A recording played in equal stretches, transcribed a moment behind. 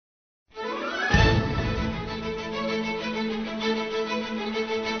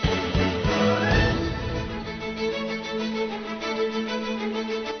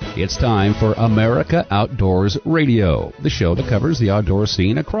It's time for America Outdoors Radio, the show that covers the outdoor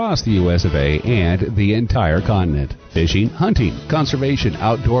scene across the U.S. of A. and the entire continent. Fishing, hunting, conservation,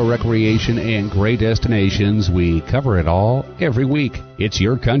 outdoor recreation, and great destinations, we cover it all every week. It's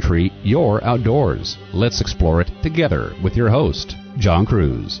your country, your outdoors. Let's explore it together with your host, John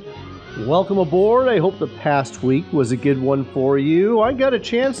Cruz. Welcome aboard. I hope the past week was a good one for you. I got a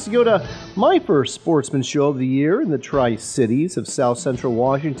chance to go to my first sportsman show of the year in the Tri-Cities of South Central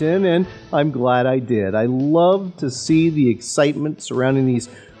Washington, and I'm glad I did. I love to see the excitement surrounding these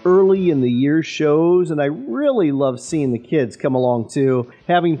early in the year shows, and I really love seeing the kids come along too,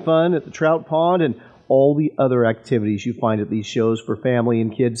 having fun at the trout pond and all the other activities you find at these shows for family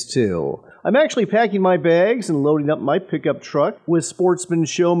and kids too. I'm actually packing my bags and loading up my pickup truck with sportsman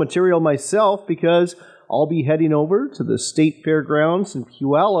show material myself because I'll be heading over to the State Fairgrounds in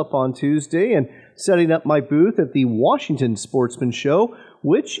Puyallup on Tuesday and setting up my booth at the Washington Sportsman Show,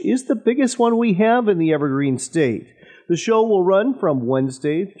 which is the biggest one we have in the Evergreen State. The show will run from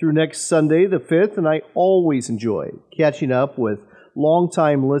Wednesday through next Sunday the 5th, and I always enjoy catching up with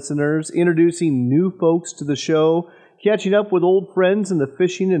longtime listeners, introducing new folks to the show, catching up with old friends in the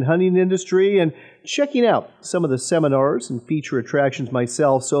fishing and hunting industry, and checking out some of the seminars and feature attractions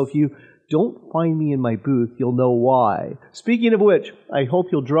myself. So if you don't find me in my booth, you'll know why. Speaking of which, I hope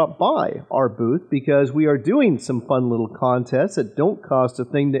you'll drop by our booth because we are doing some fun little contests that don't cost a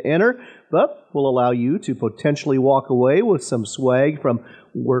thing to enter, but will allow you to potentially walk away with some swag from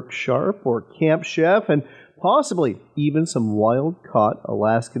Work Sharp or Camp Chef, and possibly even some wild-caught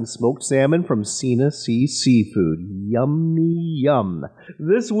Alaskan smoked salmon from Sena Sea Seafood. Yummy yum.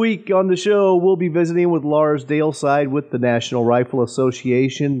 This week on the show, we'll be visiting with Lars Daleside with the National Rifle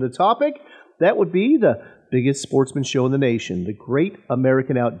Association. The topic, that would be the biggest sportsman show in the nation, the Great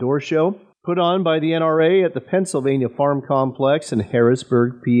American Outdoor Show, put on by the NRA at the Pennsylvania Farm Complex in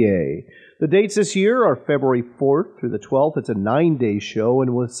Harrisburg, PA. The dates this year are February 4th through the 12th. It's a 9-day show,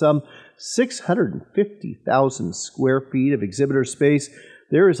 and with some 650,000 square feet of exhibitor space,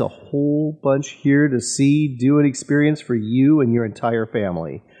 there is a whole bunch here to see, do, and experience for you and your entire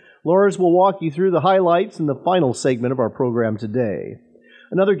family. Lars will walk you through the highlights in the final segment of our program today.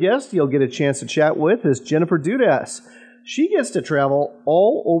 Another guest you'll get a chance to chat with is Jennifer Dudas. She gets to travel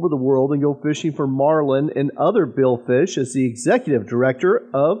all over the world and go fishing for marlin and other billfish as the executive director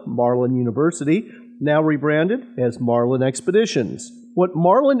of Marlin University, now rebranded as Marlin Expeditions. What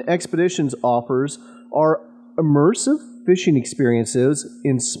Marlin Expeditions offers are immersive fishing experiences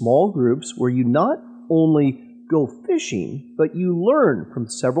in small groups where you not only go fishing, but you learn from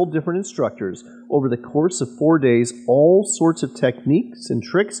several different instructors over the course of 4 days all sorts of techniques and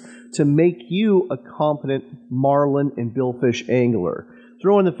tricks to make you a competent marlin and billfish angler.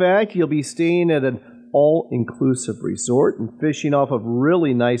 Throw in the fact you'll be staying at an all-inclusive resort and fishing off of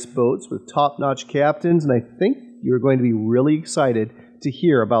really nice boats with top-notch captains, and I think you're going to be really excited to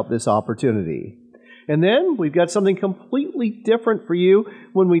hear about this opportunity. And then we've got something completely different for you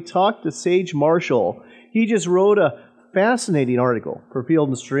when we talk to Sage Marshall. He just wrote a fascinating article for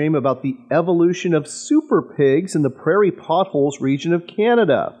Field & Stream about the evolution of super pigs in the prairie potholes region of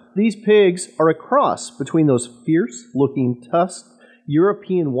Canada. These pigs are a cross between those fierce-looking tusked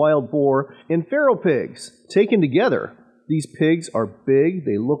European wild boar and pharaoh pigs. Taken together, these pigs are big,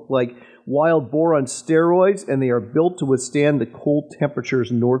 they look like wild boar on steroids, and they are built to withstand the cold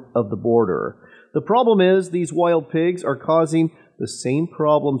temperatures north of the border. The problem is these wild pigs are causing the same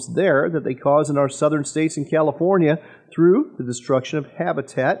problems there that they cause in our southern states and California through the destruction of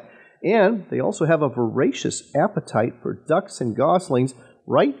habitat, and they also have a voracious appetite for ducks and goslings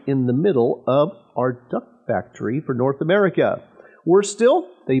right in the middle of our duck factory for North America. Worse still,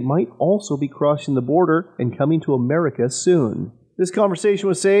 they might also be crossing the border and coming to America soon. This conversation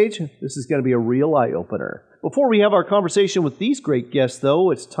with Sage, this is going to be a real eye-opener. Before we have our conversation with these great guests, though,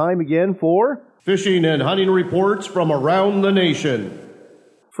 it's time again for Fishing and Hunting Reports from Around the Nation.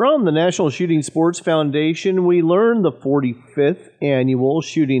 From the National Shooting Sports Foundation, we learned the 45th Annual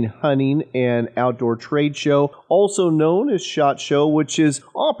Shooting, Hunting, and Outdoor Trade Show, also known as SHOT Show, which is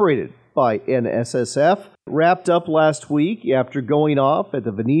operated by NSSF, wrapped up last week after going off at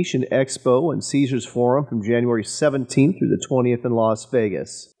the Venetian Expo and Caesars Forum from January 17th through the 20th in Las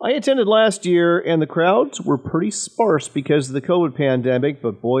Vegas. I attended last year, and the crowds were pretty sparse because of the COVID pandemic,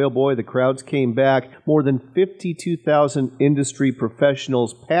 but boy, oh boy, the crowds came back. More than 52,000 industry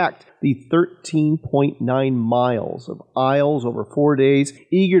professionals packed the 13.9 miles of aisles over 4 days,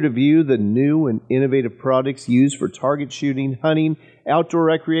 eager to view the new and innovative products used for target shooting, hunting, outdoor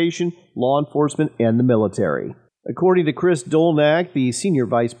recreation, law enforcement, and the military. According to Chris Dolnack, the Senior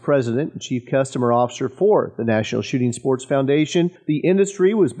Vice President and Chief Customer Officer for the National Shooting Sports Foundation, the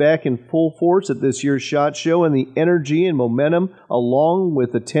industry was back in full force at this year's SHOT Show, and the energy and momentum along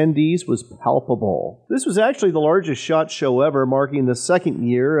with attendees was palpable. This was actually the largest SHOT Show ever, marking the second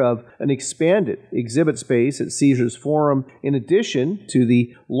year of an expanded exhibit space at Caesars Forum, in addition to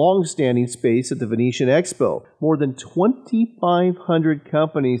the long-standing space at the Venetian Expo. More than 2,500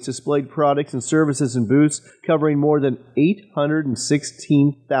 companies displayed products and services in booths covering more than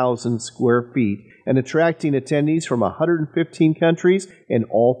 816,000 square feet and attracting attendees from 115 countries and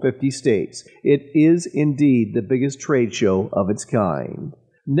all 50 states. It is indeed the biggest trade show of its kind.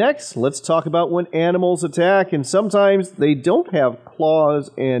 Next, let's talk about when animals attack, and sometimes they don't have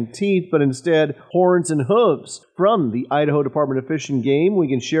claws and teeth, but instead horns and hooves. From the Idaho Department of Fish and Game, we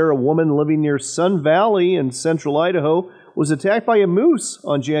can share a woman living near Sun Valley in central Idaho was attacked by a moose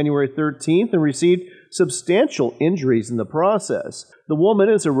on January 13th and received substantial injuries in the process. The woman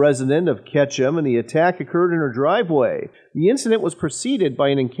is a resident of Ketchum, and the attack occurred in her driveway. The incident was preceded by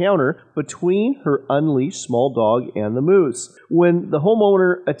an encounter between her unleashed small dog and the moose. When the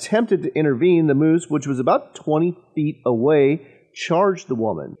homeowner attempted to intervene, the moose, which was about 20 feet away, charged the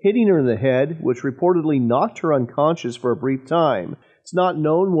woman, hitting her in the head, which reportedly knocked her unconscious for a brief time. It's not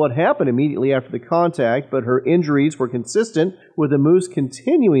known what happened immediately after the contact, but her injuries were consistent with the moose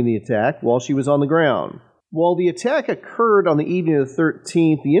continuing the attack while she was on the ground. While the attack occurred on the evening of the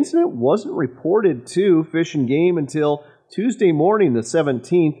 13th, the incident wasn't reported to Fish and Game until Tuesday morning, the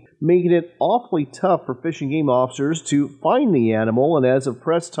 17th, making it awfully tough for Fish and Game officers to find the animal, and as of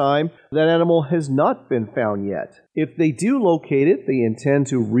press time, that animal has not been found yet. If they do locate it, they intend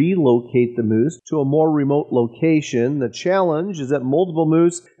to relocate the moose to a more remote location. The challenge is that multiple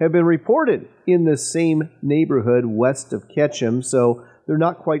moose have been reported in the same neighborhood west of Ketchum, so they're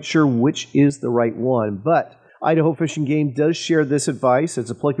not quite sure which is the right one. But Idaho Fish and Game does share this advice. It's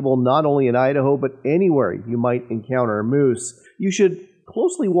applicable not only in Idaho, but anywhere you might encounter a moose. You should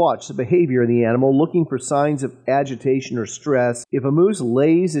closely watch the behavior of the animal, looking for signs of agitation or stress. If a moose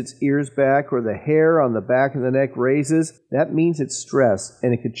lays its ears back or the hair on the back of the neck raises, that means it's stressed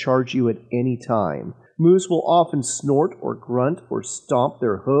and it could charge you at any time. Moose will often snort or grunt or stomp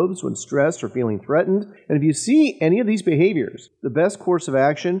their hooves when stressed or feeling threatened. And if you see any of these behaviors, the best course of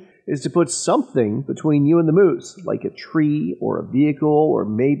action is to put something between you and the moose, like a tree or a vehicle or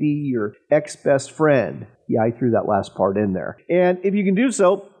maybe your ex-best friend. Yeah, I threw that last part in there. And if you can do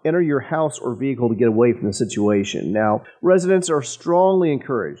so, enter your house or vehicle to get away from the situation. Now, residents are strongly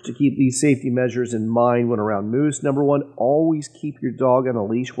encouraged to keep these safety measures in mind when around moose. Number one, always keep your dog on a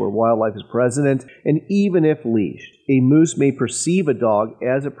leash where wildlife is present. And even if leashed, a moose may perceive a dog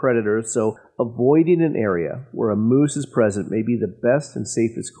as a predator, so avoiding an area where a moose is present may be the best and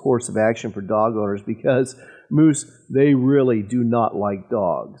safest course of action for dog owners, because moose, they really do not like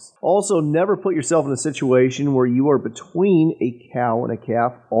dogs. Also, never put yourself in a situation where you are between a cow and a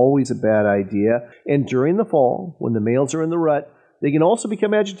calf. Always a bad idea. And during the fall, when the males are in the rut, they can also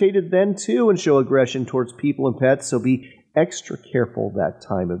become agitated then too and show aggression towards people and pets, so be extra careful that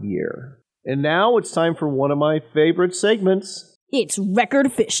time of year. And now it's time for one of my favorite segments. It's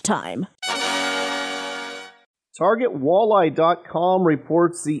Record Fish Time. TargetWalleye.com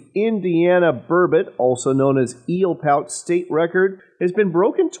reports the Indiana burbot, also known as eel pout state record, has been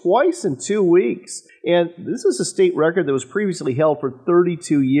broken twice in 2 weeks. And this is a state record that was previously held for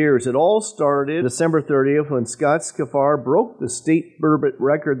 32 years. It all started December 30th when Scott Scafar broke the state burbot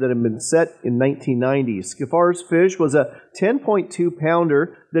record that had been set in 1990. Scafar's fish was a 10.2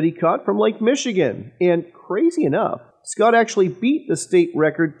 pounder that he caught from Lake Michigan. And crazy enough, Scott actually beat the state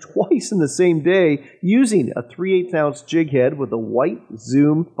record twice in the same day using a 3/8 ounce jig head with a white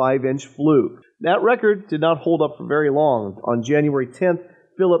Zoom 5-inch fluke. That record did not hold up for very long. On January 10th,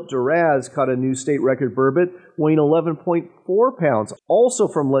 Philip Duraz caught a new state record burbot weighing 11.4 pounds, also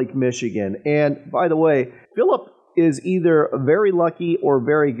from Lake Michigan. And by the way, Philip is either very lucky or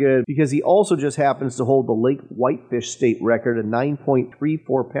very good, because he also just happens to hold the Lake Whitefish state record, a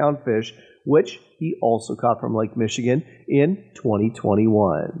 9.34 pound fish, which he also caught from Lake Michigan in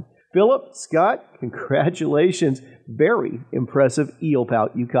 2021. Philip, Scott, congratulations. Very impressive eel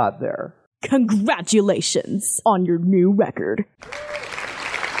pout you caught there. Congratulations on your new record.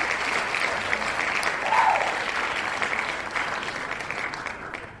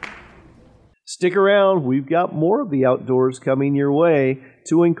 Stick around, we've got more of the outdoors coming your way,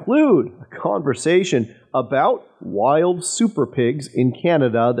 to include a conversation about wild super pigs in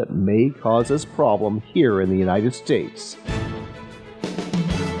Canada that may cause us problems here in the United States.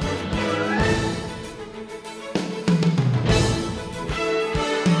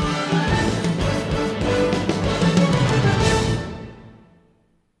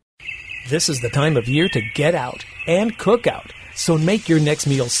 This is the time of year to get out and cook out. So make your next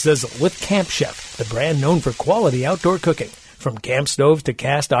meal sizzle with Camp Chef, the brand known for quality outdoor cooking. From camp stoves to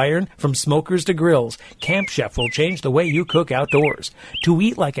cast iron, from smokers to grills, Camp Chef will change the way you cook outdoors. To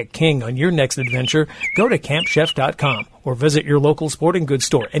eat like a king on your next adventure, go to campchef.com or visit your local sporting goods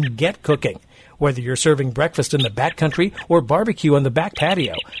store and get cooking. Whether you're serving breakfast in the backcountry or barbecue on the back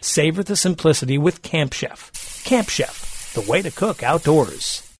patio, savor the simplicity with Camp Chef. Camp Chef, the way to cook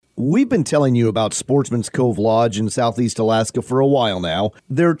outdoors. We've been telling you about Sportsman's Cove Lodge in Southeast Alaska for a while now.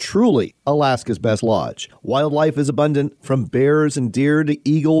 They're truly Alaska's best lodge. Wildlife is abundant, from bears and deer to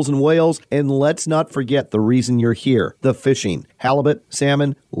eagles and whales, and let's not forget the reason you're here, the fishing. Halibut,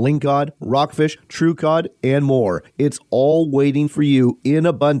 salmon, lingcod, rockfish, true cod, and more. It's all waiting for you in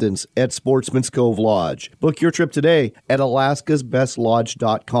abundance at Sportsman's Cove Lodge. Book your trip today at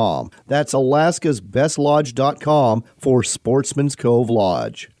alaskasbestlodge.com. That's alaskasbestlodge.com for Sportsman's Cove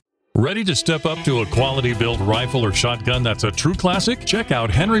Lodge. Ready to step up to a quality-built rifle or shotgun that's a true classic? Check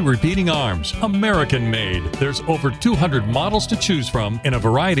out Henry Repeating Arms, American-made. There's over 200 models to choose from in a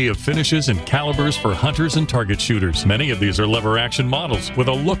variety of finishes and calibers for hunters and target shooters. Many of these are lever-action models with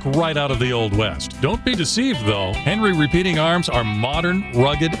a look right out of the Old West. Don't be deceived, though. Henry Repeating Arms are modern,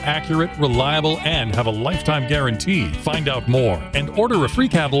 rugged, accurate, reliable, and have a lifetime guarantee. Find out more and order a free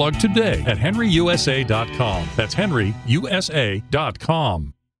catalog today at henryusa.com. That's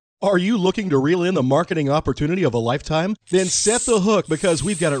henryusa.com. Are you looking to reel in the marketing opportunity of a lifetime? Then set the hook, because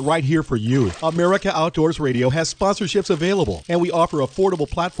we've got it right here for you. America Outdoors Radio has sponsorships available, and we offer affordable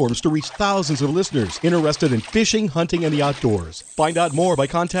platforms to reach thousands of listeners interested in fishing, hunting, and the outdoors. Find out more by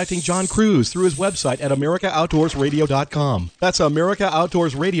contacting John Cruz through his website at AmericaOutdoorsRadio.com. That's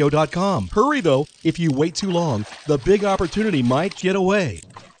AmericaOutdoorsRadio.com. Hurry, though. If you wait too long, the big opportunity might get away.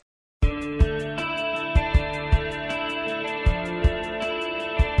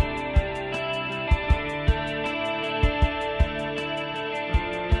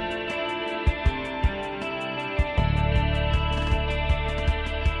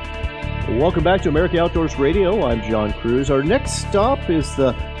 Welcome back to America Outdoors Radio. I'm John Cruz. Our next stop is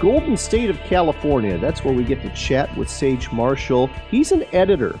the Golden State of California. That's where we get to chat with Sage Marshall. He's an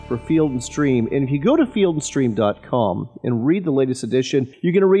editor for Field & Stream, and if you go to fieldandstream.com and read the latest edition,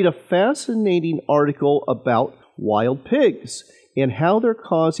 you're going to read a fascinating article about wild pigs and how they're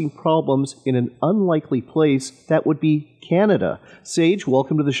causing problems in an unlikely place that would be Canada. Sage,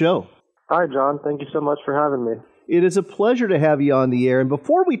 welcome to the show. Hi, John. Thank you so much for having me. It is a pleasure to have you on the air. And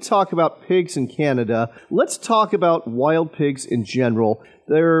before we talk about pigs in Canada, let's talk about wild pigs in general.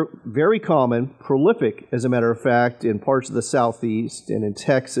 They're very common, prolific, as a matter of fact, in parts of the Southeast and in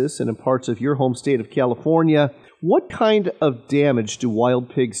Texas and in parts of your home state of California. What kind of damage do wild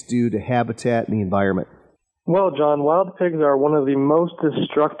pigs do to habitat and the environment? Well, John, wild pigs are one of the most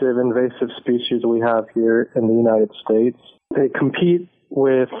destructive invasive species we have here in the United States. They compete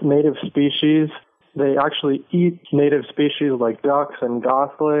with native species. They actually eat native species like ducks and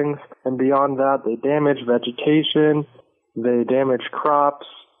goslings, and beyond that, they damage vegetation, they damage crops,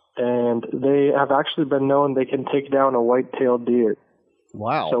 and they have actually been known they can take down a white-tailed deer.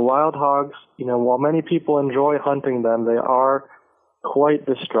 Wow. So wild hogs, while many people enjoy hunting them, they are quite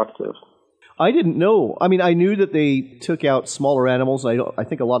destructive. I didn't know. I mean, I knew that they took out smaller animals. I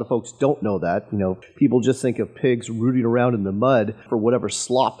think a lot of folks don't know that. People just think of pigs rooting around in the mud for whatever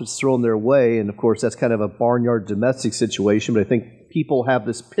slop is thrown their way. And, of course, that's kind of a barnyard domestic situation. But I think people have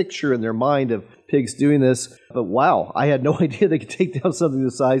this picture in their mind of pigs doing this. But, wow, I had no idea they could take down something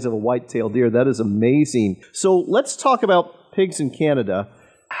the size of a white-tailed deer. That is amazing. So let's talk about pigs in Canada.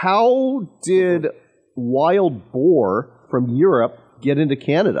 How did wild boar from Europe get into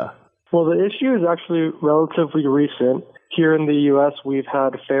Canada? Well, the issue is actually relatively recent. Here in the U.S., we've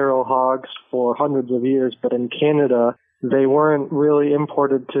had feral hogs for hundreds of years, but in Canada, they weren't really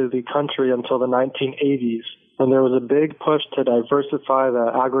imported to the country until the 1980s. And there was a big push to diversify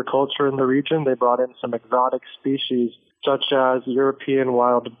the agriculture in the region. They brought in some exotic species, such as European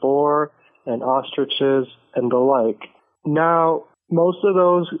wild boar and ostriches and the like. Now, most of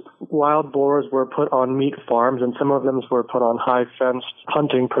those wild boars were put on meat farms, and some of them were put on high-fenced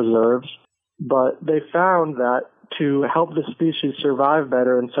hunting preserves. But they found that to help the species survive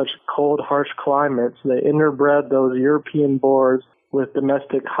better in such cold, harsh climates, they interbred those European boars with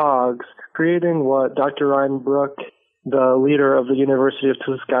domestic hogs, creating what Dr. Ryan Brook, the leader of the University of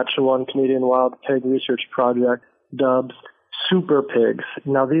Saskatchewan Canadian Wild Pig Research Project, dubs super pigs.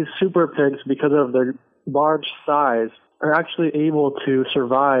 Now, these super pigs, because of their large size, are actually able to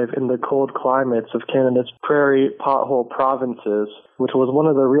survive in the cold climates of Canada's prairie pothole provinces, which was one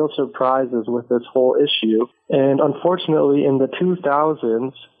of the real surprises with this whole issue. And unfortunately, in the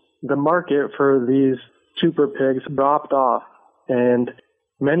 2000s, the market for these super pigs dropped off, and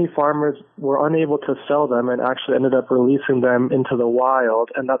many farmers were unable to sell them and actually ended up releasing them into the wild.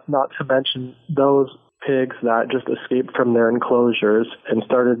 And that's not to mention those pigs that just escaped from their enclosures and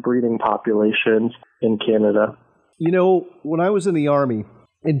started breeding populations in Canada. You know, when I was in the Army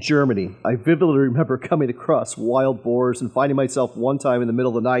in Germany, I vividly remember coming across wild boars and finding myself one time in the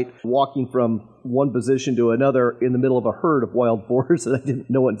middle of the night walking from one position to another in the middle of a herd of wild boars, and I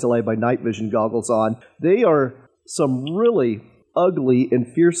didn't know it until I had my night vision goggles on. They are some really ugly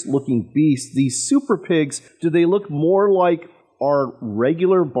and fierce-looking beasts. These super pigs, do they look more like our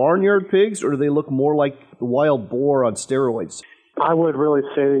regular barnyard pigs, or do they look more like the wild boar on steroids? I would really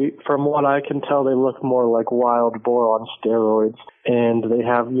say, from what I can tell, they look more like wild boar on steroids. And they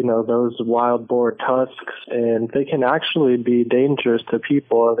have, you know, those wild boar tusks, and they can actually be dangerous to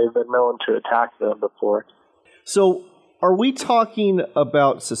people, and they've been known to attack them before. So are we talking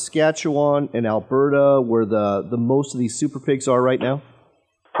about Saskatchewan and Alberta, where the most of these super pigs are right now?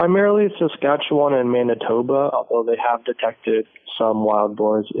 Primarily Saskatchewan and Manitoba, although they have detected some wild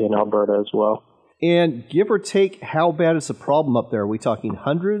boars in Alberta as well. And give or take, how bad is the problem up there? Are we talking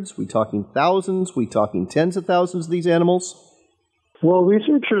hundreds? Are we talking thousands? Are we talking tens of thousands of these animals? Well,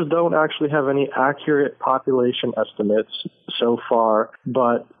 researchers don't actually have any accurate population estimates so far,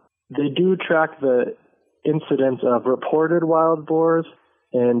 but they do track the incidence of reported wild boars,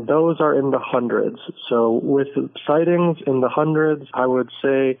 and those are in the hundreds. So with sightings in the hundreds, I would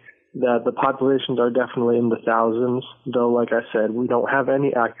say that the populations are definitely in the thousands, though, like I said, we don't have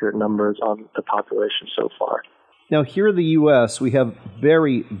any accurate numbers on the population so far. Now, here in the U.S., we have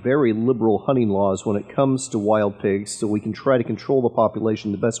very, very liberal hunting laws when it comes to wild pigs, so we can try to control the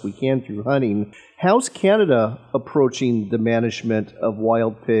population the best we can through hunting. How's Canada approaching the management of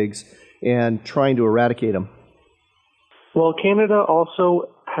wild pigs and trying to eradicate them? Well, Canada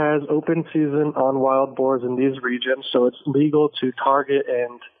also has open season on wild boars in these regions, so it's legal to target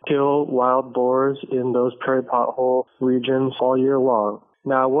and kill wild boars in those prairie pothole regions all year long.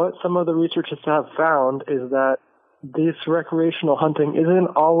 Now, what some of the researchers have found is that this recreational hunting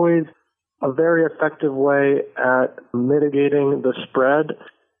isn't always a very effective way at mitigating the spread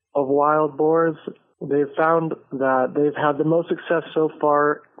of wild boars. They've found that they've had the most success so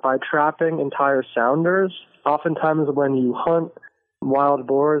far by trapping entire sounders. Oftentimes when you hunt wild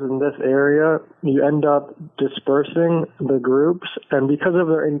boars in this area, you end up dispersing the groups, and because of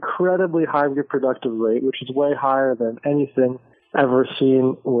their incredibly high reproductive rate, which is way higher than anything ever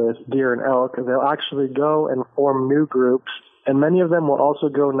seen with deer and elk, they'll actually go and form new groups, and many of them will also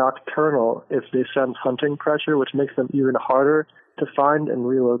go nocturnal if they sense hunting pressure, which makes them even harder to find and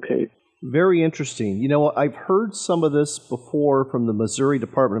relocate. Very interesting. You know, I've heard some of this before from the Missouri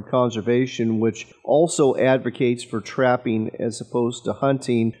Department of Conservation, which also advocates for trapping as opposed to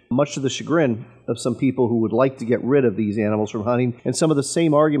hunting, much to the chagrin of some people who would like to get rid of these animals from hunting. And some of the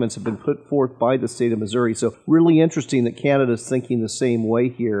same arguments have been put forth by the state of Missouri. So really interesting that Canada's thinking the same way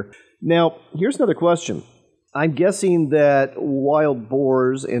here. Now, here's another question. I'm guessing that wild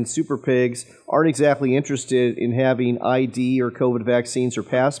boars and super pigs aren't exactly interested in having ID or COVID vaccines or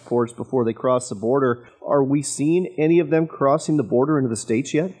passports before they cross the border. Are we seeing any of them crossing the border into the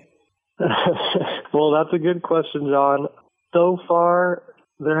States yet? Well, that's a good question, John. So far,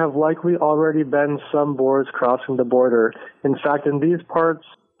 there have likely already been some boars crossing the border. In fact, in these parts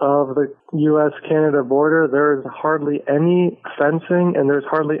of the U.S.-Canada border, there is hardly any fencing and there's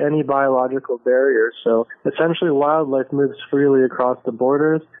hardly any biological barriers. So essentially wildlife moves freely across the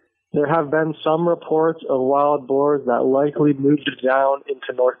borders. There have been some reports of wild boars that likely moved down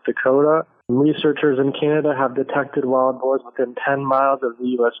into North Dakota. Researchers in Canada have detected wild boars within 10 miles of the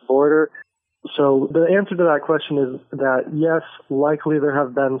U.S. border. So the answer to that question is that yes, likely there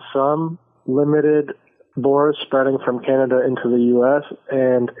have been some limited boars spreading from Canada into the U.S.,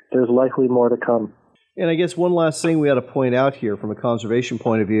 and there's likely more to come. And I guess one last thing we ought to point out here from a conservation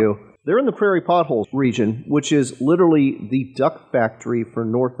point of view, they're in the prairie pothole region, which is literally the duck factory for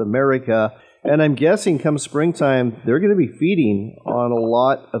North America. And I'm guessing come springtime, they're going to be feeding on a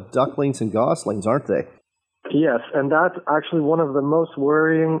lot of ducklings and goslings, aren't they? Yes, and that's actually one of the most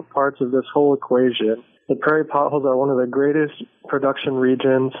worrying parts of this whole equation. The prairie potholes are one of the greatest production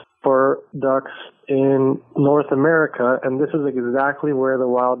regions for ducks in North America, and this is exactly where the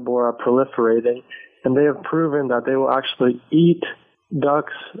wild boar are proliferating. And they have proven that they will actually eat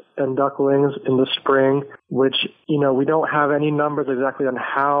ducks and ducklings in the spring, which, you know, we don't have any numbers exactly on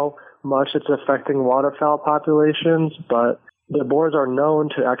how much it's affecting waterfowl populations, but the boars are known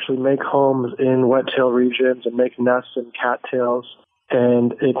to actually make homes in wet-tail regions and make nests in cattails,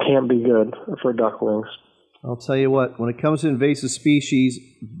 and it can't be good for ducklings. I'll tell you what, when it comes to invasive species,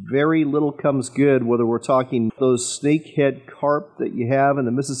 very little comes good, whether we're talking those snakehead carp that you have in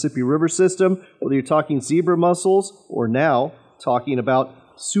the Mississippi River system, whether you're talking zebra mussels, or now talking about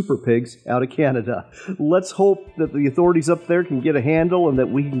super pigs out of Canada. Let's hope that the authorities up there can get a handle and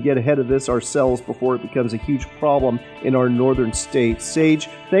that we can get ahead of this ourselves before it becomes a huge problem in our northern states. Sage,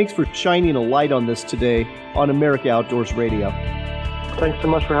 thanks for shining a light on this today on America Outdoors Radio. Thanks so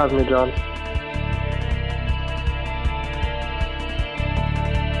much for having me, John.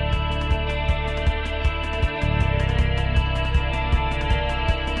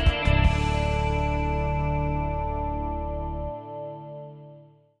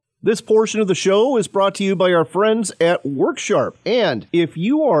 This portion of the show is brought to you by our friends at WorkSharp. And if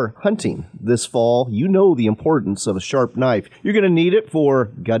you are hunting this fall, you know the importance of a sharp knife. You're going to need it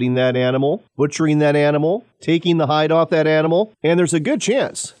for gutting that animal, butchering that animal, taking the hide off that animal, and there's a good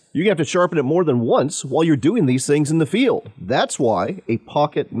chance you're going to have to sharpen it more than once while you're doing these things in the field. That's why a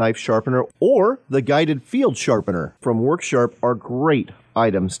pocket knife sharpener or the guided field sharpener from WorkSharp are great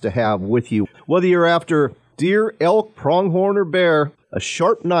items to have with you. Whether you're after deer, elk, pronghorn, or bear, a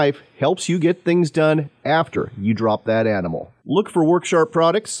sharp knife helps you get things done after you drop that animal. Look for WorkSharp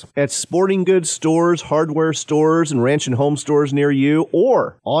products at sporting goods stores, hardware stores, and ranch and home stores near you,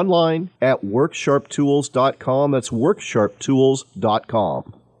 or online at WorkSharpTools.com. That's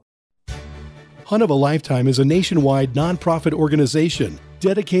WorkSharpTools.com. Hunt of a Lifetime is a nationwide nonprofit organization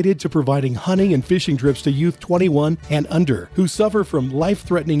dedicated to providing hunting and fishing trips to youth 21 and under who suffer from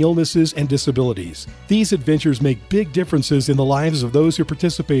life-threatening illnesses and disabilities. These adventures make big differences in the lives of those who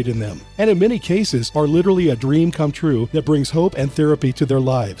participate in them, and in many cases are literally a dream come true that brings hope and therapy to their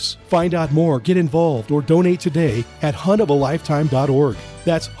lives. Find out more, get involved, or donate today at huntofalifetime.org.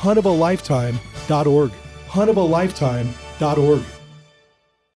 That's huntofalifetime.org. huntofalifetime.org.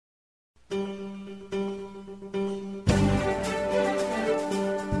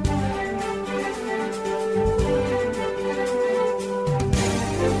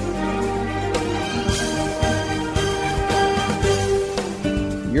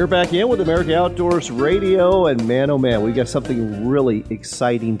 You're back in with America Outdoors Radio, and man, oh man, we've got something really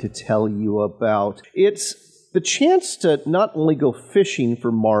exciting to tell you about. It's the chance to not only go fishing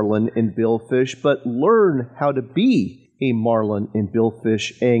for marlin and billfish, but learn how to be a marlin and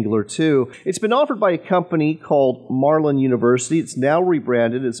billfish angler too. It's been offered by a company called Marlin University. It's now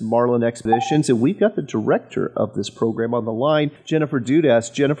rebranded as Marlin Expeditions, and we've got the director of this program on the line, Jennifer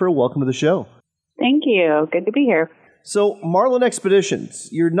Dudas. Jennifer, welcome to the show. Thank you. Good to be here. So, Marlin Expeditions,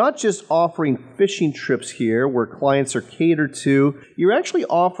 you're not just offering fishing trips here where clients are catered to, you're actually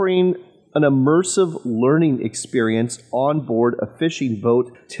offering an immersive learning experience on board a fishing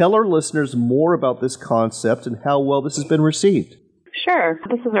boat. Tell our listeners more about this concept and how well this has been received. Sure.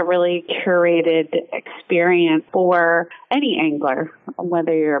 This is a really curated experience for any angler,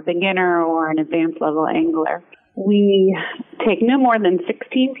 whether you're a beginner or an advanced level angler. We take no more than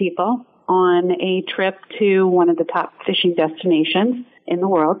 16 people on a trip to one of the top fishing destinations in the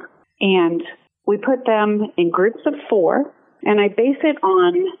world. And we put them in groups of 4, and I base it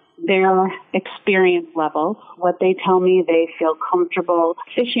on their experience levels, what they tell me they feel comfortable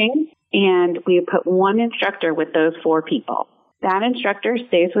fishing, and we put one instructor with those 4 people. That instructor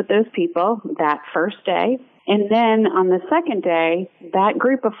stays with those people that first day, and then on the second day, that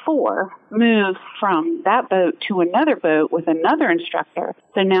group of 4 moves from that boat to another boat with another instructor.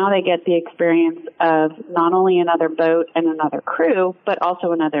 So now they get the experience of not only another boat and another crew, but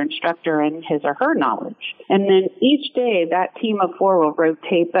also another instructor and his or her knowledge. And then each day, that team of 4 will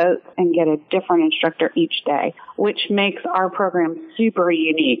rotate boats and get a different instructor each day, which makes our program super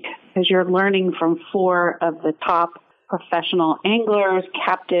unique because you're learning from 4 of the top professional anglers,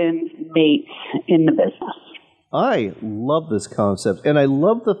 captains, mates in the business. I love this concept, and I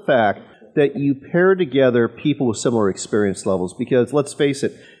love the fact that you pair together people with similar experience levels, because let's face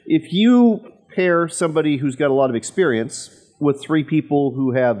it, if you pair somebody who's got a lot of experience with 3 people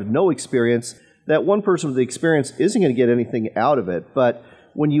who have no experience, that one person with the experience isn't going to get anything out of it. But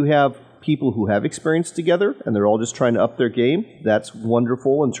when you have people who have experience together and they're all just trying to up their game, that's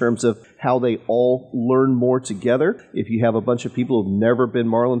wonderful in terms of how they all learn more together. If you have a bunch of people who've never been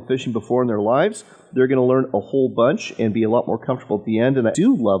marlin fishing before in their lives, they're going to learn a whole bunch and be a lot more comfortable at the end. And I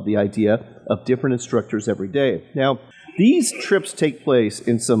do love the idea of different instructors every day. Now, these trips take place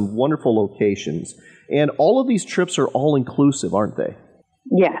in some wonderful locations, and all of these trips are all-inclusive, aren't they?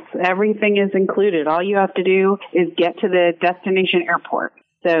 Yes, everything is included. All you have to do is get to the destination airport.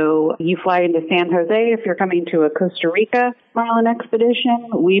 So you fly into San Jose if you're coming to a Costa Rica marlin expedition.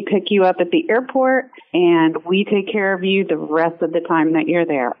 We pick you up at the airport, and we take care of you the rest of the time that you're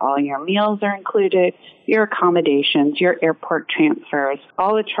there. All your meals are included, your accommodations, your airport transfers,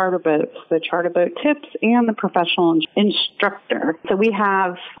 all the charter boats, the charter boat tips, and the professional instructor. So we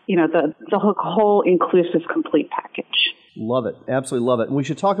have, the whole inclusive complete package. Love it. Absolutely love it. And we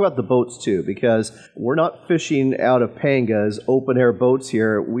should talk about the boats, too, because we're not fishing out of Pangas, open-air boats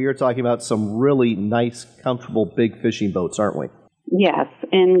here. We are talking about some really nice, comfortable, big fishing boats, aren't we? Yes.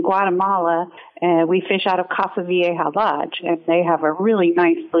 In Guatemala, we fish out of Casa Vieja Lodge, and they have a really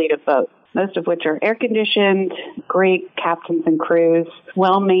nice fleet of boats, most of which are air-conditioned, great captains and crews,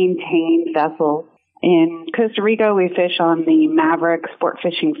 well-maintained vessels. In Costa Rica, we fish on the Maverick sport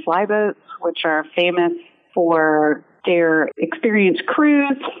fishing flyboats, which are famous for their experienced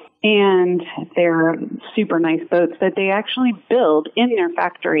crews, and they're super nice boats that they actually build in their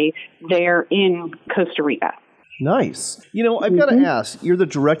factory there in Costa Rica. Nice. I've got to ask, you're the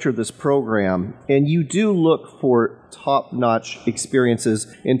director of this program, and you do look for top-notch experiences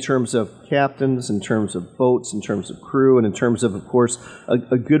in terms of captains, in terms of boats, in terms of crew, and in terms of course,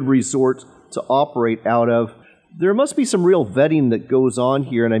 a good resort to operate out of. There must be some real vetting that goes on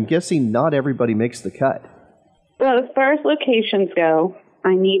here, and I'm guessing not everybody makes the cut. Well, as far as locations go,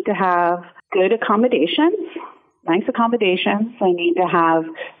 I need to have good accommodations, nice accommodations. I need to have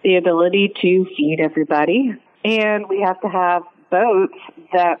the ability to feed everybody. And we have to have boats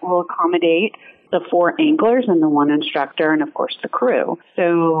that will accommodate the 4 anglers and the 1 instructor and, of course, the crew.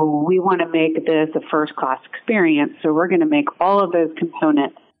 So we want to make this a first-class experience. So we're going to make all of those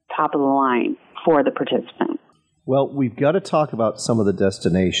components top of the line for the participant. Well, we've got to talk about some of the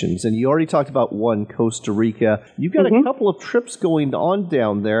destinations. And you already talked about one, Costa Rica. You've got a couple of trips going on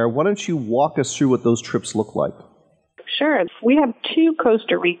down there. Why don't you walk us through what those trips look like? Sure. We have 2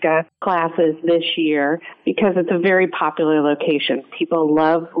 Costa Rica classes this year because it's a very popular location. People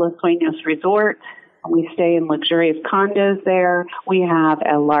love Los Sueños Resort. We stay in luxurious condos there. We have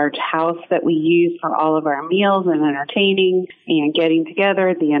a large house that we use for all of our meals and entertaining and getting together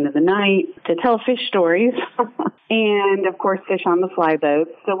at the end of the night to tell fish stories and, of course, fish on the fly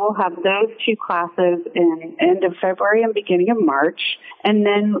boats. So we'll have those 2 classes in end of February and beginning of March. And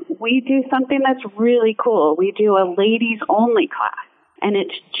then we do something that's really cool. We do a ladies-only class, and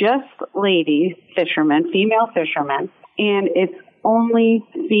it's just ladies, fishermen, female fishermen, and it's only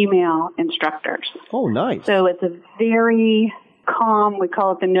female instructors. Oh, nice. So it's a very calm, we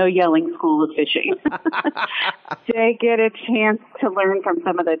call it the no yelling school of fishing. They get a chance to learn from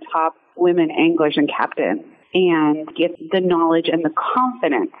some of the top women anglers and captains and get the knowledge and the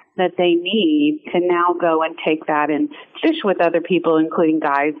confidence that they need to now go and take that and fish with other people, including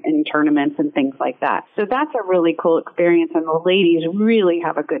guys in tournaments and things like that. So that's a really cool experience, and the ladies really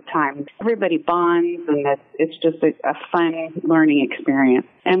have a good time. Everybody bonds, and it's just a fun learning experience.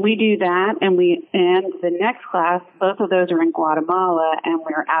 And we do that, and the next class, both of those are in Guatemala, and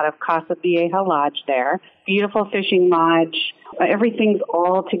we're out of Casa Vieja Lodge there. Beautiful fishing lodge. Everything's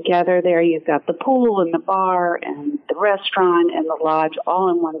all together there. You've got the pool and the bar and the restaurant and the lodge all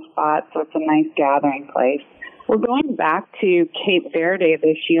in one spot, so it's a nice gathering place. We're going back to Cape Verde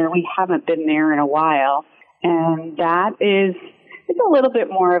this year. We haven't been there in a while, and it's a little bit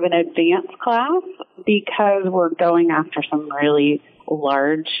more of an advanced class because we're going after some really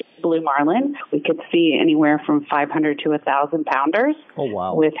large blue marlin. We could see anywhere from 500 to 1,000 pounders. Oh,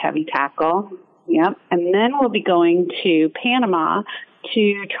 wow. With heavy tackle. Yep. And then we'll be going to Panama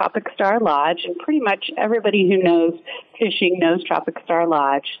to Tropic Star Lodge, and pretty much everybody who knows fishing knows Tropic Star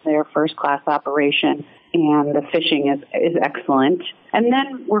Lodge, their first-class operation, and the fishing is excellent. And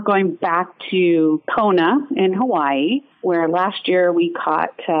then we're going back to Kona in Hawaii, where last year we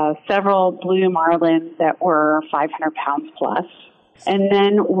caught several blue marlin that were 500 pounds plus. And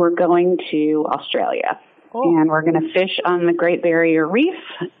then we're going to Australia. Oh. And we're going to fish on the Great Barrier Reef,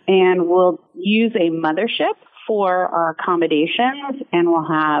 and we'll use a mothership for our accommodations, and we'll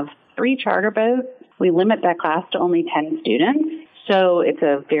have 3 charter boats. We limit that class to only 10 students, so it's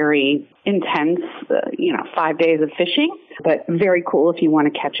a very intense, 5 days of fishing, but very cool if you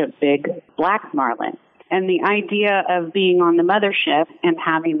want to catch a big black marlin. And the idea of being on the mothership and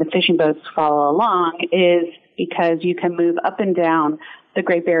having the fishing boats follow along is because you can move up and down the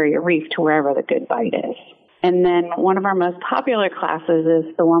Great Barrier Reef to wherever the good bite is. And then one of our most popular classes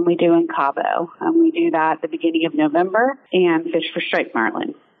is the one we do in Cabo. We do that at the beginning of November and fish for striped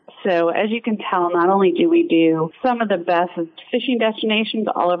marlin. So as you can tell, not only do we do some of the best fishing destinations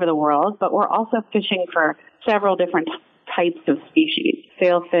all over the world, but we're also fishing for several different types of species: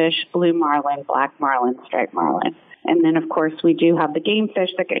 sailfish, blue marlin, black marlin, striped marlin. And then, of course, we do have the game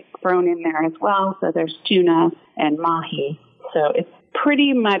fish that get thrown in there as well. So there's tuna and mahi. So it's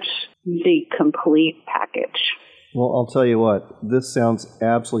pretty much the complete package. Well, I'll tell you what, this sounds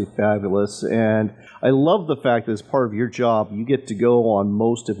absolutely fabulous, and I love the fact that as part of your job, you get to go on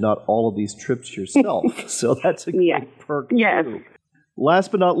most, if not all, of these trips yourself. So that's a great perk, too.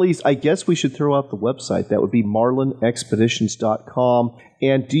 Last but not least, I guess we should throw out the website. That would be marlinexpeditions.com.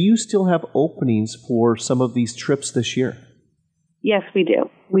 And do you still have openings for some of these trips this year? Yes, we do.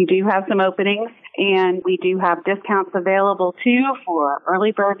 We do have some openings, and we do have discounts available, too, for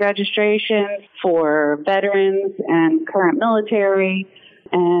early bird registrations, for veterans and current military,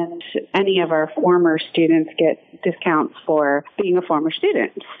 and any of our former students get discounts for being a former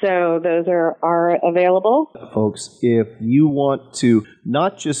student. So those are available. Folks, if you want to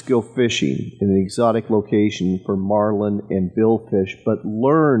not just go fishing in an exotic location for marlin and billfish, but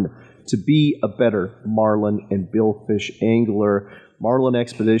learn to be a better marlin and billfish angler, Marlin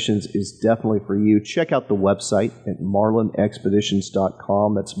Expeditions is definitely for you. Check out the website at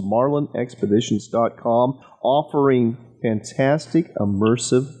marlinexpeditions.com. That's marlinexpeditions.com, offering fantastic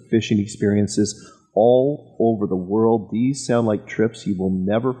immersive fishing experiences all over the world. These sound like trips you will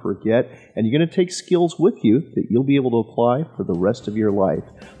never forget, and you're going to take skills with you that you'll be able to apply for the rest of your life.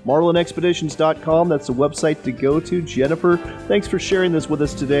 marlinexpeditions.com, that's the website to go to. Jennifer, thanks for sharing this with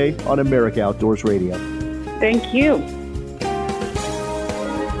us today on America Outdoors Radio. Thank you.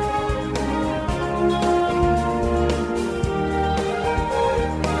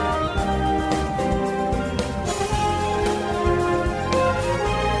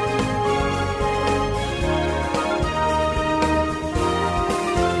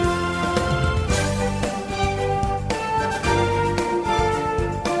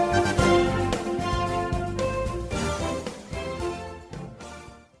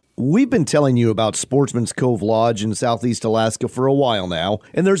 We've been telling you about Sportsman's Cove Lodge in Southeast Alaska for a while now,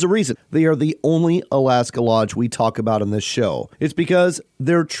 and there's a reason. They are the only Alaska lodge we talk about in this show. It's because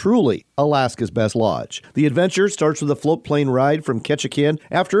they're truly Alaska's best lodge. The adventure starts with a float plane ride from Ketchikan,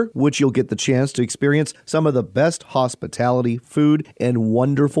 after which you'll get the chance to experience some of the best hospitality, food, and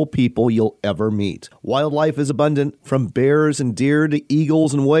wonderful people you'll ever meet. Wildlife is abundant, from bears and deer to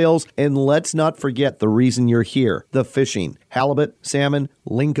eagles and whales, and let's not forget the reason you're here, the fishing. Halibut, salmon,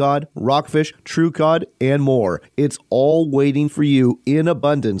 lingcod, rockfish, true cod, and more. It's all waiting for you in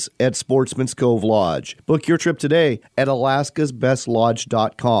abundance at Sportsman's Cove Lodge. Book your trip today at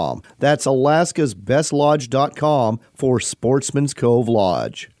alaskasbestlodge.com. That's alaskasbestlodge.com for Sportsman's Cove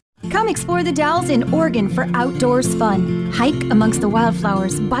Lodge. Come explore the Dalles in Oregon for outdoors fun. Hike amongst the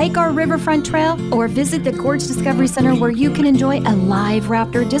wildflowers, bike our riverfront trail, or visit the Gorge Discovery Center where you can enjoy a live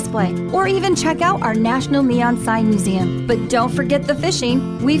raptor display, or even check out our National Neon Sign Museum. But don't forget the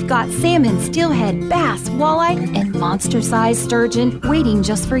fishing. We've got salmon, steelhead, bass, walleye, and monster-sized sturgeon waiting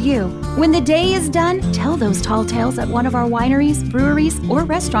just for you. When the day is done, tell those tall tales at one of our wineries, breweries, or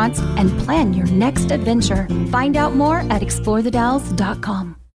restaurants and plan your next adventure. Find out more at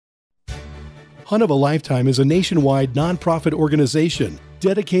explorethedalles.com. Hunt of a Lifetime is a nationwide nonprofit organization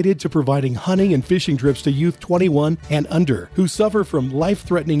dedicated to providing hunting and fishing trips to youth 21 and under who suffer from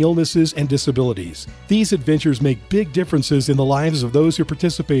life-threatening illnesses and disabilities. These adventures make big differences in the lives of those who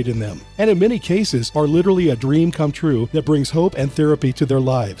participate in them, and in many cases are literally a dream come true that brings hope and therapy to their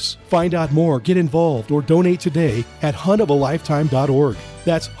lives. Find out more, get involved, or donate today at huntofalifetime.org.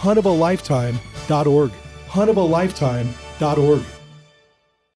 That's huntofalifetime.org. huntofalifetime.org.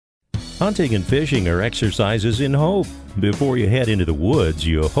 Hunting and fishing are exercises in hope. Before you head into the woods,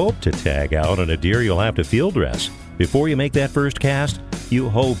 you hope to tag out on a deer you'll have to field dress. Before you make that first cast, you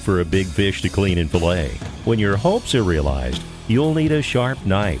hope for a big fish to clean and fillet. When your hopes are realized, you'll need a sharp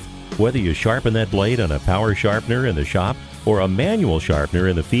knife. Whether you sharpen that blade on a power sharpener in the shop or a manual sharpener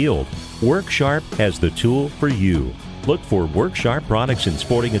in the field, WorkSharp has the tool for you. Look for WorkSharp products in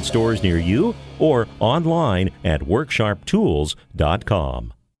sporting goods stores near you or online at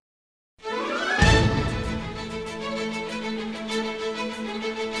WorkSharpTools.com.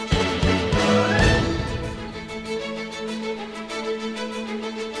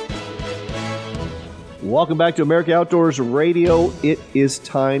 Welcome back to America Outdoors Radio. It is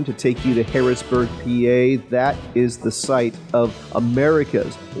time to take you to Harrisburg, PA. That is the site of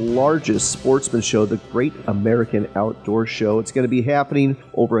America's largest sportsman show, the Great American Outdoor Show. It's going to be happening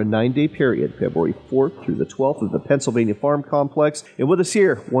over a 9-day period, February 4th through the 12th at the Pennsylvania Farm Complex. And with us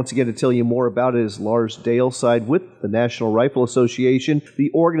here, once again, to tell you more about it is Lars Daleside with the National Rifle Association,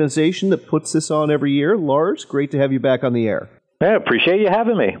 the organization that puts this on every year. Lars, great to have you back on the air. I appreciate you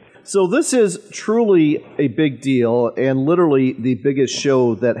having me. So this is truly a big deal and literally the biggest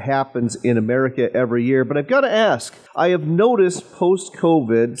show that happens in America every year. But I've got to ask, I have noticed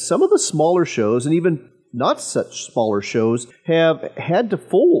post-COVID, some of the smaller shows and even not such smaller shows have had to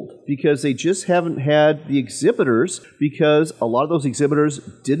fold because they just haven't had the exhibitors, because a lot of those exhibitors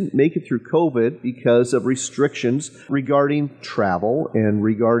didn't make it through COVID because of restrictions regarding travel and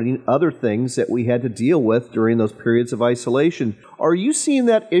regarding other things that we had to deal with during those periods of isolation. Are you seeing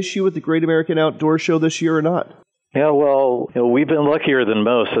that issue with the Great American Outdoor Show this year or not? Yeah, well, we've been luckier than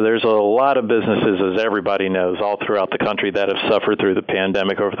most. So there's a lot of businesses, as everybody knows, all throughout the country that have suffered through the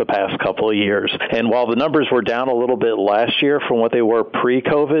pandemic over the past couple of years. And while the numbers were down a little bit last year from what they were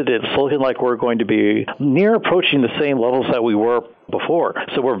pre-COVID, it's looking like we're going to be near approaching the same levels that we were before.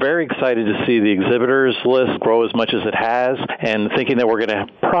 So we're very excited to see the exhibitors list grow as much as it has, and thinking that we're going to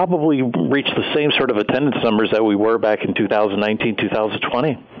probably reach the same sort of attendance numbers that we were back in 2019,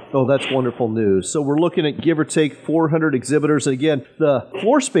 2020. Oh, that's wonderful news. So we're looking at give or take 400 exhibitors. And again, the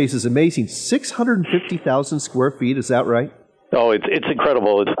floor space is amazing. 650,000 square feet. Is that right? Oh, it's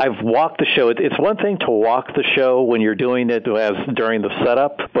incredible. I've walked the show. It's one thing to walk the show when you're doing it as during the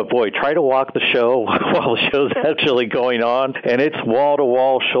setup, but boy, try to walk the show while the show's actually going on, and it's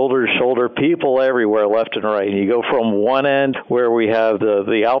wall-to-wall, shoulder-to-shoulder, people everywhere, left and right. And you go from one end where we have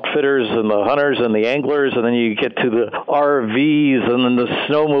the outfitters and the hunters and the anglers, and then you get to the RVs and then the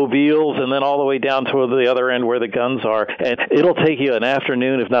snowmobiles, and then all the way down to the other end where the guns are. And it'll take you an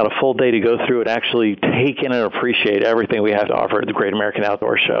afternoon, if not a full day, to go through and actually take in and appreciate everything we have to offer at the Great American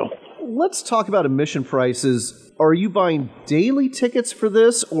Outdoor Show. Let's talk about admission prices. Are you buying daily tickets for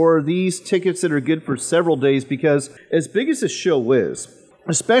this, or are these tickets that are good for several days? Because as big as this show is,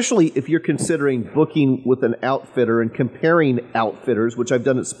 especially if you're considering booking with an outfitter and comparing outfitters, which I've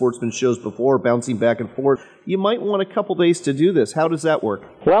done at sportsman shows before, bouncing back and forth, you might want a couple days to do this. How does that work?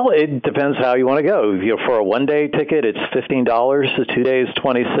 Well, it depends how you want to go. For a one-day ticket, it's $15. The 2 days,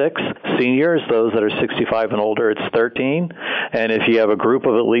 $26. Seniors, those that are 65 and older, it's $13. And if you have a group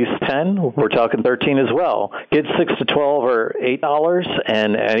of at least 10, we're talking $13 as well. Kids 6 to 12 are $8,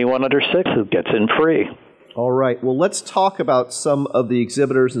 and anyone under 6 gets in free. All right. Well, let's talk about some of the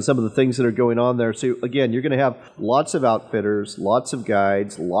exhibitors and some of the things that are going on there. So, again, you're going to have lots of outfitters, lots of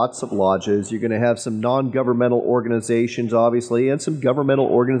guides, lots of lodges. You're going to have some non-governmental organizations, obviously, and some governmental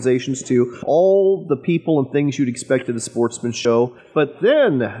organizations, too. All the people and things you'd expect at a sportsman show. But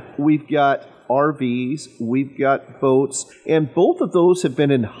then we've got RVs, we've got boats, and both of those have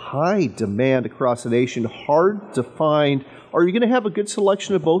been in high demand across the nation. Hard to find. Are you going to have a good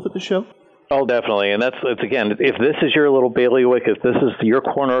selection of both at the show? Oh, definitely. And that's again, if this is your little bailiwick, if this is your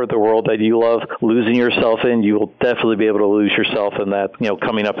corner of the world that you love losing yourself in, you will definitely be able to lose yourself in that,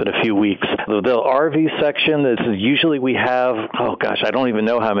 coming up in a few weeks. The RV section is usually we have, I don't even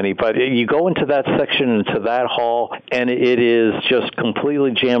know how many, but you go into that section, into that hall, and it is just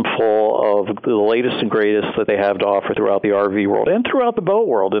completely jam full of the latest and greatest that they have to offer throughout the RV world and throughout the boat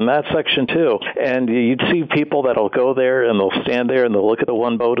world in that section too. And you'd see people that'll go there and they'll stand there and they'll look at the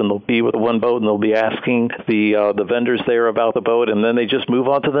one boat and they'll be with the one boat and they'll be asking the vendors there about the boat, and then they just move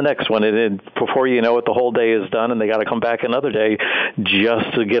on to the next one, and before you know it, the whole day is done, and they got to come back another day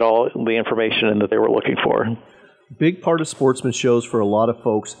just to get all the information in that they were looking for. Big part of sportsman shows for a lot of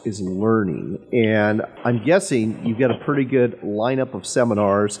folks is learning, and I'm guessing you've got a pretty good lineup of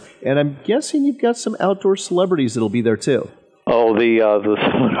seminars, and I'm guessing you've got some outdoor celebrities that'll be there too. Oh, the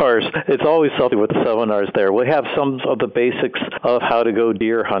seminars. It's always something with the seminars there. We have some of the basics of how to go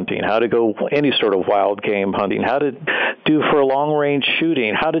deer hunting, how to go any sort of wild game hunting, how to do for long-range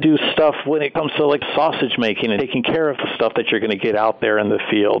shooting, how to do stuff when it comes to like sausage making and taking care of the stuff that you're going to get out there in the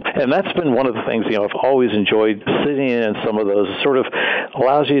field. And that's been one of the things, I've always enjoyed sitting in some of those. It sort of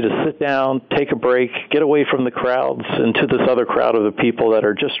allows you to sit down, take a break, get away from the crowds into this other crowd of the people that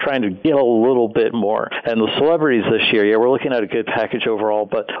are just trying to get a little bit more. And the celebrities this year, we're looking at a good package overall,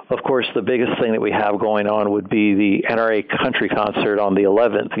 but of course the biggest thing that we have going on would be the NRA Country Concert on the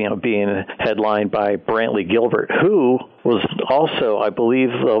 11th, being headlined by Brantley Gilbert, who was also, I believe,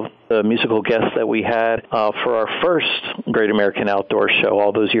 the musical guest that we had for our first Great American Outdoor Show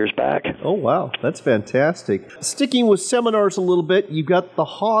all those years back. Oh, wow. That's fantastic. Sticking with seminars a little bit, you've got the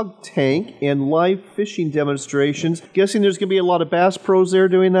hog tank and live fishing demonstrations. Guessing there's going to be a lot of Bass Pros there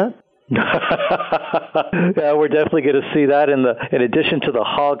doing that? Yeah, we're definitely going to see that. In addition to the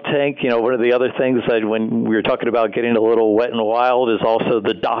hog tank, one of the other things that when we were talking about getting a little wet and wild is also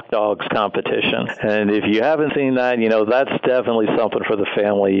the Dock Dogs competition. And if you haven't seen that, that's definitely something for the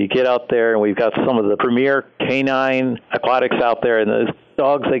family. You get out there and we've got some of the premier canine aquatics out there, and those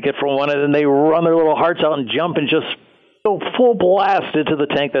dogs, they get from one end and they run their little hearts out and jump and just go full blast into the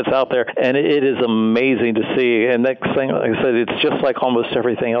tank that's out there, and it is amazing to see. And next thing, like I said, it's just like almost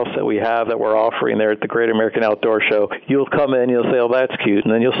everything else that we have that we're offering there at the Great American Outdoor Show. You'll come in, you'll say, oh, that's cute,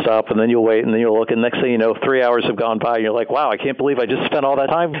 and then you'll stop, and then you'll wait, and then you'll look, and next thing you know, 3 hours have gone by, and you're like, wow, I can't believe I just spent all that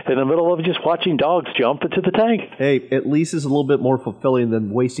time in the middle of just watching dogs jump into the tank. Hey, at least it's a little bit more fulfilling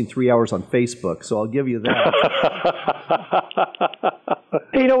than wasting 3 hours on Facebook, so I'll give you that.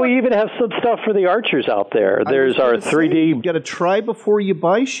 You know, we even have some stuff for the archers out there. There's our 3D. You got to try before you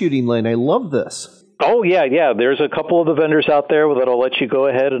buy, Shooting Lane. I love this. Oh, yeah. There's a couple of the vendors out there that'll let you go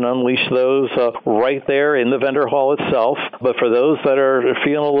ahead and unleash those right there in the vendor hall itself. But for those that are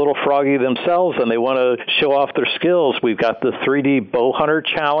feeling a little froggy themselves and they want to show off their skills, we've got the 3D Bow Hunter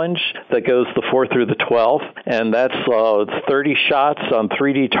Challenge that goes the 4th through the 12th. And that's 30 shots on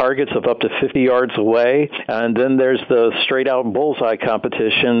 3D targets of up to 50 yards away. And then there's the straight out bullseye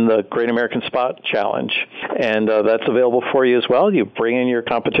competition, the Great American Spot Challenge. And that's available for you as well. You bring in your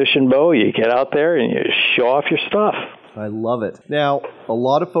competition bow, you get out there, and you show off your stuff. I love it. Now, a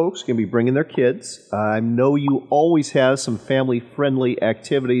lot of folks can be bringing their kids. I know you always have some family-friendly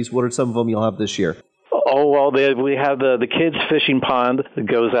activities. What are some of them you'll have this year? Oh, well, we have the kids' fishing pond that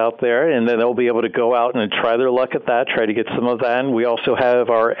goes out there, and then they'll be able to go out and try their luck at that, try to get some of that. And we also have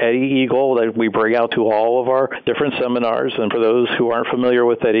our Eddie Eagle that we bring out to all of our different seminars. And for those who aren't familiar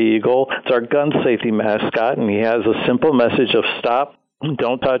with Eddie Eagle, it's our gun safety mascot, and he has a simple message of stop,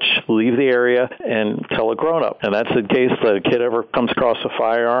 don't touch, leave the area, and tell a grown-up. And that's in case the kid ever comes across a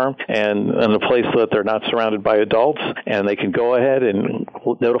firearm and in a place that they're not surrounded by adults, and they can go ahead and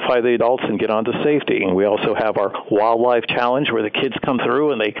notify the adults and get on to safety. And we also have our wildlife challenge where the kids come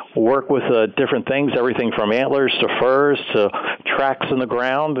through and they work with different things, everything from antlers to furs to tracks in the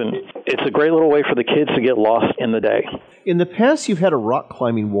ground. And it's a great little way for the kids to get lost in the day. In the past, you've had a rock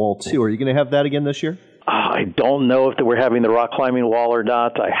climbing wall, too. Are you going to have that again this year? I don't know if we're having the rock climbing wall or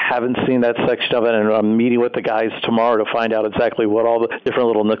not. I haven't seen that section of it, and I'm meeting with the guys tomorrow to find out exactly what all the different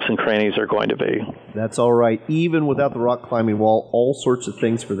little nooks and crannies are going to be. That's all right. Even without the rock climbing wall, all sorts of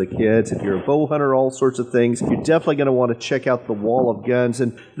things for the kids. If you're a bow hunter, all sorts of things. You're definitely going to want to check out the Wall of Guns.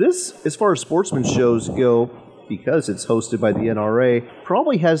 And this, as far as sportsman shows go, because it's hosted by the NRA,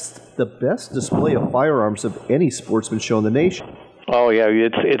 probably has the best display of firearms of any sportsman show in the nation. Oh, yeah,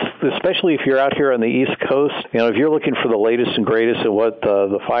 it's especially if you're out here on the East Coast. You know, if you're looking for the latest and greatest of what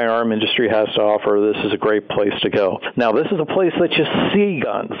the firearm industry has to offer, this is a great place to go. Now, this is a place that you see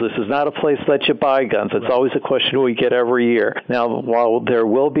guns. This is not a place that you buy guns. It's always a question we get every year. Now, while there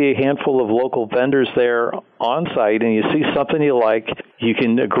will be a handful of local vendors there on site and you see something you like, you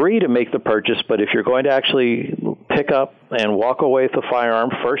can agree to make the purchase, but if you're going to actually pick up and walk away with the firearm,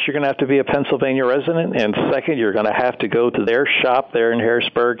 first you're going to have to be a Pennsylvania resident, and second, you're going to have to go to their shop there in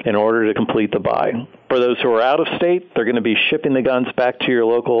Harrisburg in order to complete the buy. For those who are out of state, they're going to be shipping the guns back to your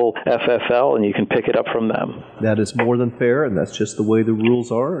local FFL, and you can pick it up from them. That is more than fair, and that's just the way the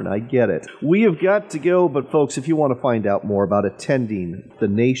rules are, and I get it. We have got to go, but folks, if you want to find out more about attending the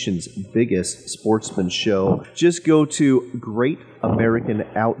nation's biggest sportsman show, just go to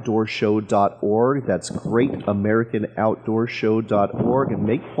GreatAmericanOutdoorShow.org. That's GreatAmericanOutdoorShow.org, and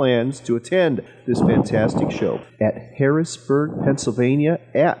make plans to attend this fantastic show at Harrisburg, Pennsylvania,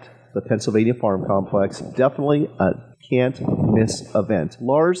 at the Pennsylvania Farm Complex. Definitely a can't-miss event.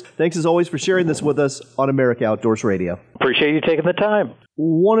 Lars, thanks as always for sharing this with us on America Outdoors Radio. Appreciate you taking the time.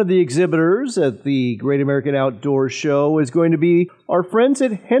 One of the exhibitors at the Great American Outdoor Show is going to be our friends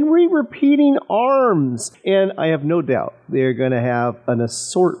at Henry Repeating Arms. And I have no doubt they're going to have an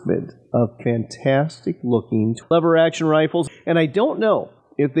assortment of fantastic-looking lever-action rifles. And I don't know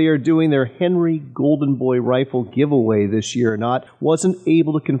if they are doing their Henry Golden Boy rifle giveaway this year or not. Wasn't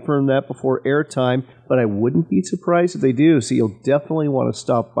able to confirm that before airtime, but I wouldn't be surprised if they do. So you'll definitely want to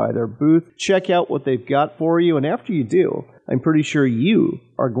stop by their booth, check out what they've got for you, and after you do, I'm pretty sure you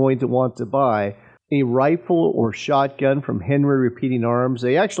are going to want to buy a rifle or shotgun from Henry Repeating Arms.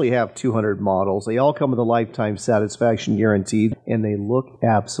 They actually have 200 models. They all come with a lifetime satisfaction guarantee, and they look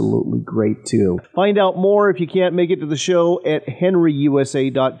absolutely great too. Find out more if you can't make it to the show at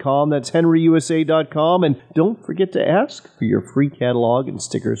henryusa.com. That's henryusa.com, and don't forget to ask for your free catalog and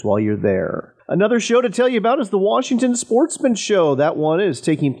stickers while you're there. Another show to tell you about is the Washington Sportsman Show. That one is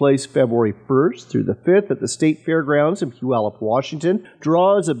taking place February 1st through the 5th at the State Fairgrounds in Puyallup, Washington.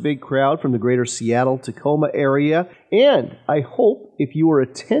 Draws a big crowd from the greater Seattle-Tacoma area, And I hope if you are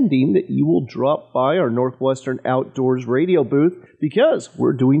attending that you will drop by our Northwestern Outdoors radio booth because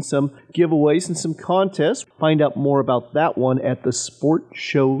we're doing some giveaways and some contests. Find out more about that one at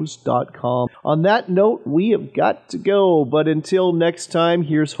thesportshows.com. On that note, we have got to go. But until next time,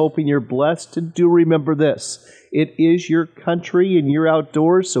 here's hoping you're blessed. And do remember this. It is your country and your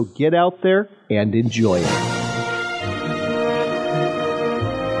outdoors, so get out there and enjoy it.